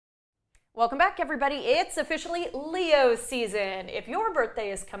Welcome back, everybody. It's officially Leo season. If your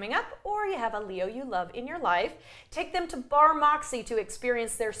birthday is coming up or you have a Leo you love in your life, take them to Bar Moxy to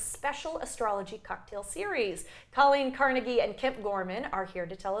experience their special astrology cocktail series. Colleen Carnegie and Kemp Gorman are here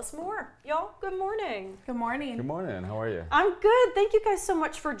to tell us more. Y'all, good morning. Good morning. Good morning. How are you? I'm good. Thank you guys so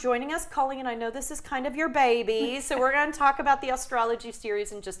much for joining us. Colleen, I know this is kind of your baby, so we're going to talk about the astrology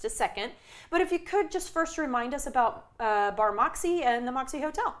series in just a second. But if you could just first remind us about Bar Moxy and the Moxy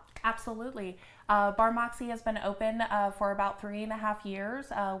Hotel. Absolutely. Bar Moxy has been open for about 3.5 years.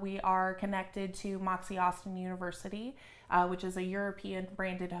 We are connected to Moxy Austin University, which is a European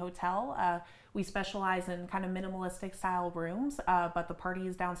branded hotel. We specialize in kind of minimalistic style rooms, but the party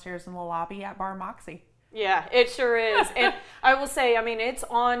is downstairs in the lobby at Bar Moxy. Yeah, it sure is. And I will say, I mean, it's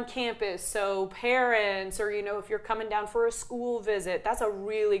on campus, so parents or, you know, if you're coming down for a school visit, that's a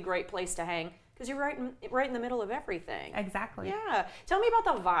really great place to hang. Because you're right in the middle of everything. Exactly. Yeah. Tell me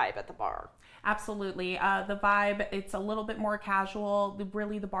about the vibe at the bar. Absolutely. The vibe, it's a little bit more casual.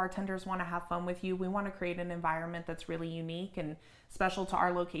 Really, the bartenders want to have fun with you. We want to create an environment that's really unique and special to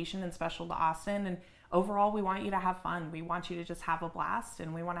our location and special to Austin. And overall, we want you to have fun. We want you to just have a blast,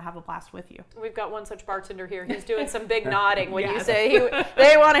 and we want to have a blast with you. We've got one such bartender here. He's doing some big nodding when you say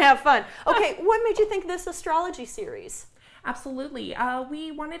they want to have fun. Okay, what made you think this astrology series? Absolutely. We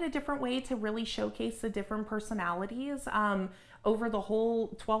wanted a different way to really showcase the different personalities over the whole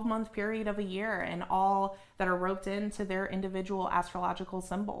 12-month period of a year and all that are roped into their individual astrological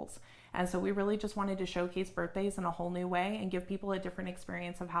symbols. And so we really just wanted to showcase birthdays in a whole new way and give people a different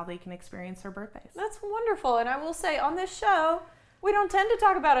experience of how they can experience their birthdays. That's wonderful. And I will say on this show, we don't tend to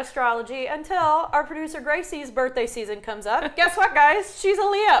talk about astrology until our producer Gracie's birthday season comes up. Guess what, guys? She's a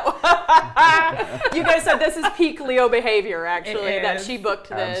Leo. You guys said this is peak Leo behavior, actually, that she booked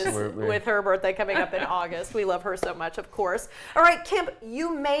this with her birthday coming up in August. We love her so much, of course. All right, Kemp,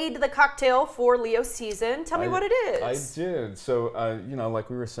 you made the cocktail for Leo season. Tell me what it is. I did. So, you know,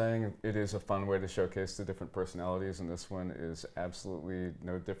 like we were saying, it is a fun way to showcase the different personalities, and this one is absolutely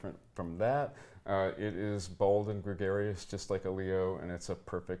no different from that. It is bold and gregarious, just like a Leo, and it's a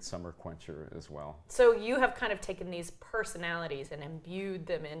perfect summer quencher as well. So you have kind of taken these personalities and imbued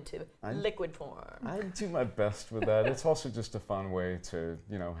them into liquid form. I do my best with that. It's also just a fun way to,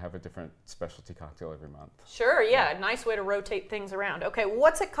 you know, have a different specialty cocktail every month. Sure, yeah, nice way to rotate things around. Okay,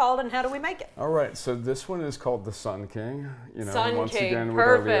 what's it called and how do we make it? All right, so this one is called the Sun King. You know, Sun once King, again,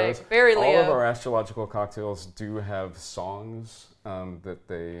 perfect. with our Leos. Very Leo. All of our astrological cocktails do have songs that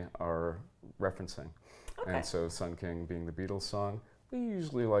they are referencing. Okay. And so Sun King being the Beatles song, we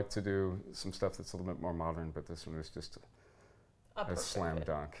usually like to do some stuff that's a little bit more modern, but this one is just a slam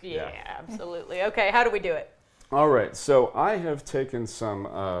dunk. Yeah, absolutely. Okay, how do we do it? All right, so I have taken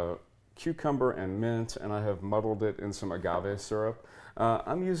some cucumber and mint, and I have muddled it in some agave syrup.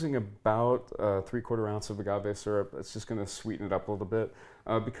 I'm using about 3/4 ounce of agave syrup. It's just going to sweeten it up a little bit.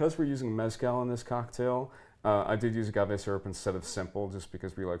 Because we're using mezcal in this cocktail, I did use agave syrup instead of simple, just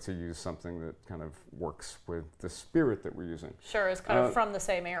because we like to use something that kind of works with the spirit that we're using. Sure, it's kind of from the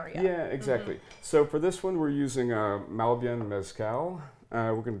same area. Yeah, exactly. So for this one, we're using Malbian mezcal.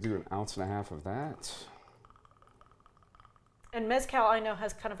 We're going to do 1.5 ounces of that. And mezcal, I know,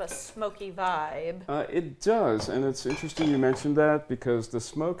 has kind of a smoky vibe. It does, and it's interesting you mentioned that because the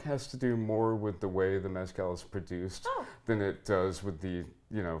smoke has to do more with the way the mezcal is produced than it does with the,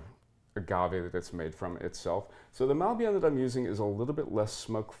 you know, agave that it's made from itself. So the Malbian that I'm using is a little bit less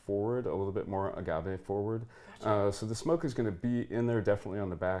smoke forward, a little bit more agave forward. Gotcha. So the smoke is going to be in there definitely on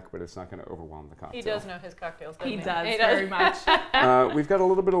the back, but it's not going to overwhelm the cocktail. He does know his cocktails, doesn't he? He does, very much. We've got a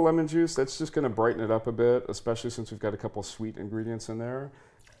little bit of lemon juice. That's just going to brighten it up a bit, especially since we've got a couple sweet ingredients in there.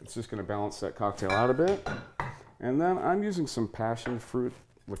 It's just going to balance that cocktail out a bit. And then I'm using some passion fruit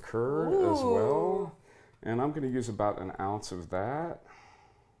liqueur as well. And I'm going to use about 1 ounce of that.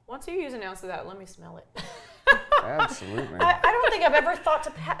 Once you use 1 ounce of that, let me smell it. Absolutely. I don't think I've ever thought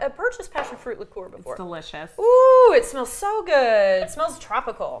to purchase passion fruit liqueur before. It's delicious. Ooh, it smells so good. It smells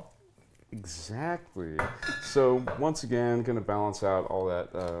tropical. Exactly. So once again, going to balance out all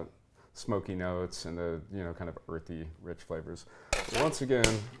that smoky notes and the, you know, kind of earthy, rich flavors. Once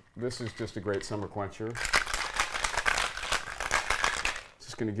again, this is just a great summer quencher.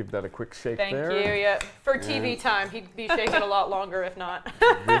 Just going to give that a quick shake there. Thank you. Yeah. For TV time, he'd be shaking a lot longer if not.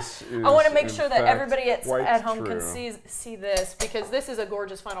 This is, I want to make sure that everybody at home true. can see this, because this is a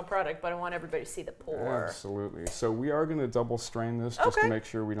gorgeous final product, but I want everybody to see the pour. Absolutely. So we are going to double strain this just to make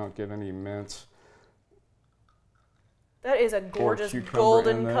sure we don't get any mint. That is a gorgeous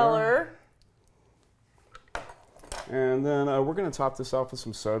golden color. And then we're going to top this off with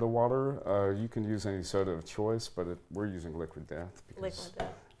some soda water. You can use any soda of choice, but we're using Liquid Death. Liquid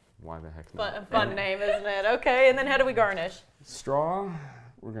Death. why the heck not? Fun name, isn't it? Okay, and then how do we garnish? Straw,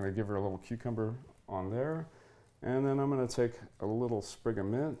 we're going to give her a little cucumber on there. And then I'm going to take a little sprig of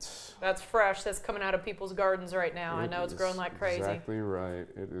mint. That's fresh. That's coming out of people's gardens right now. I know it's growing like crazy. Exactly right.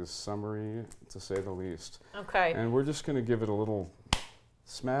 It is summery, to say the least. Okay. And we're just going to give it a little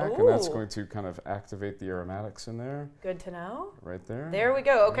smack, Ooh. and that's going to kind of activate the aromatics in there. Good to know. Right there. There we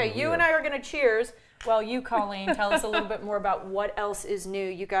go. Okay, There you we and go. I are going to cheers while you, Colleen, tell us a little bit more about what else is new.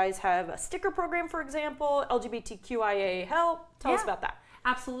 You guys have a sticker program, for example, LGBTQIA help. Tell us Yeah. about that.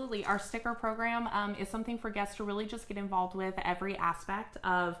 Absolutely. Our sticker program is something for guests to really just get involved with every aspect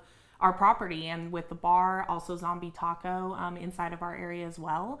of our property, and with the bar, also Zombie Taco inside of our area as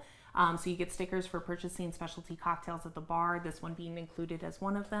well. So you get stickers for purchasing specialty cocktails at the bar, this one being included as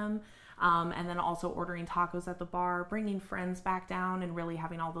one of them. And then also ordering tacos at the bar, bringing friends back down and really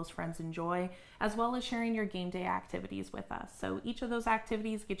having all those friends enjoy, as well as sharing your game day activities with us. So each of those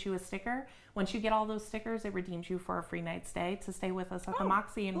activities get you a sticker. Once you get all those stickers, it redeems you for a free night stay to stay with us at the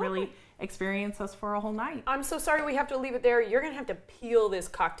Moxy and really experience us for a whole night. I'm so sorry we have to leave it there. You're going to have to peel this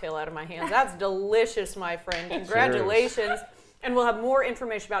cocktail out of my hands. That's delicious, my friend. Congratulations. And we'll have more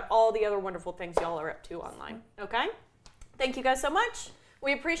information about all the other wonderful things y'all are up to online. Okay? Thank you guys so much.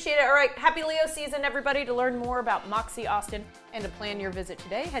 We appreciate it. All right, happy Leo season, everybody. To learn more about Moxy Austin and to plan your visit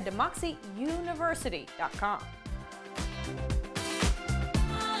today, head to moxyuniversity.com.